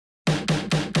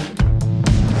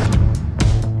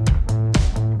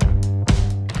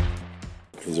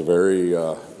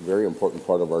a very important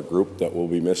part of our group that will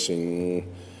be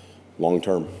missing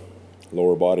long-term,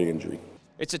 lower body injury.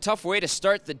 It's a tough way to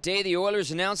start the day. The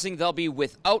Oilers announcing they'll be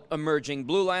without emerging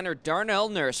blue liner Darnell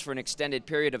Nurse for an extended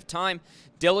period of time.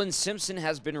 Dylan Simpson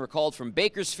has been recalled from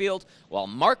Bakersfield, while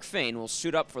Mark Fane will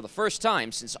suit up for the first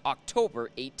time since October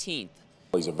 18th.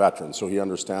 He's a veteran, so he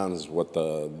understands what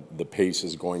the pace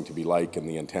is going to be like and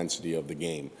the intensity of the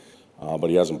game.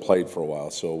 But he hasn't played for a while,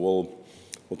 so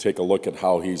we'll take a look at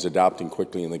how he's adapting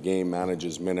quickly in the game,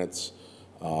 manages minutes.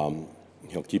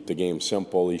 He'll keep the game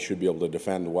simple. He should be able to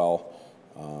defend well.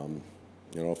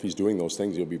 You know, if he's doing those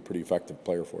things, he'll be a pretty effective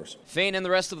player for us. Fane and the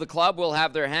rest of the club will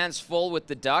have their hands full with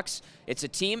the Ducks. It's a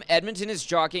team Edmonton is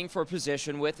jockeying for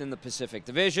position with in the Pacific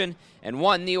Division, and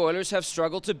one the Oilers have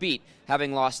struggled to beat,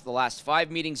 having lost the last 5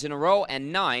 meetings in a row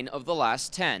and 9 of the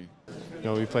last 10. You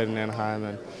know, we played in Anaheim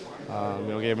and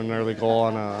you know, gave them an early goal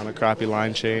on a crappy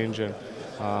line change, and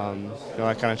you know,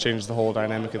 that kind of changed the whole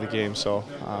dynamic of the game. So.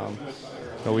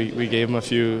 You know, we gave them a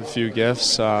few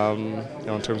gifts, you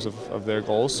know, in terms of their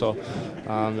goals. So you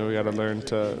know, we got to learn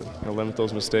to limit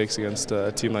those mistakes against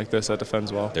a team like this that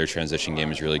defends well. Their transition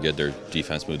game is really good. Their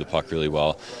defense moved the puck really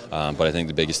well. But I think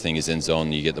the biggest thing is in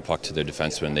zone. You get the puck to their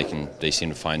defensemen. They seem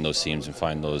to find those seams and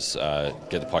find those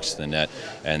get the pucks to the net.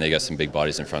 And they got some big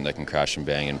bodies in front that can crash and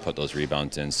bang and put those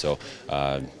rebounds in. So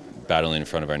battling in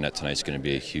front of our net tonight is going to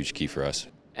be a huge key for us.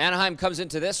 Anaheim comes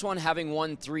into this one having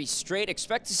won 3 straight.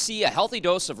 Expect to see a healthy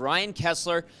dose of Ryan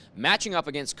Kesler matching up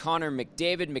against Connor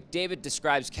McDavid. McDavid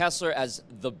describes Kesler as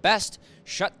the best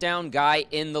shutdown guy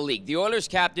in the league. The Oilers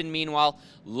captain, meanwhile,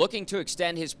 looking to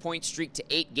extend his point streak to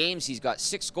 8 games. He's got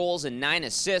 6 goals and 9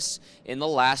 assists in the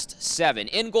last 7.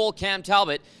 In goal, Cam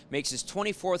Talbot makes his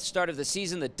 24th start of the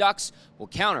season. The Ducks will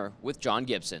counter with John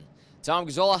Gibson. Tom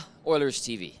Gazzola, Oilers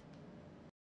TV.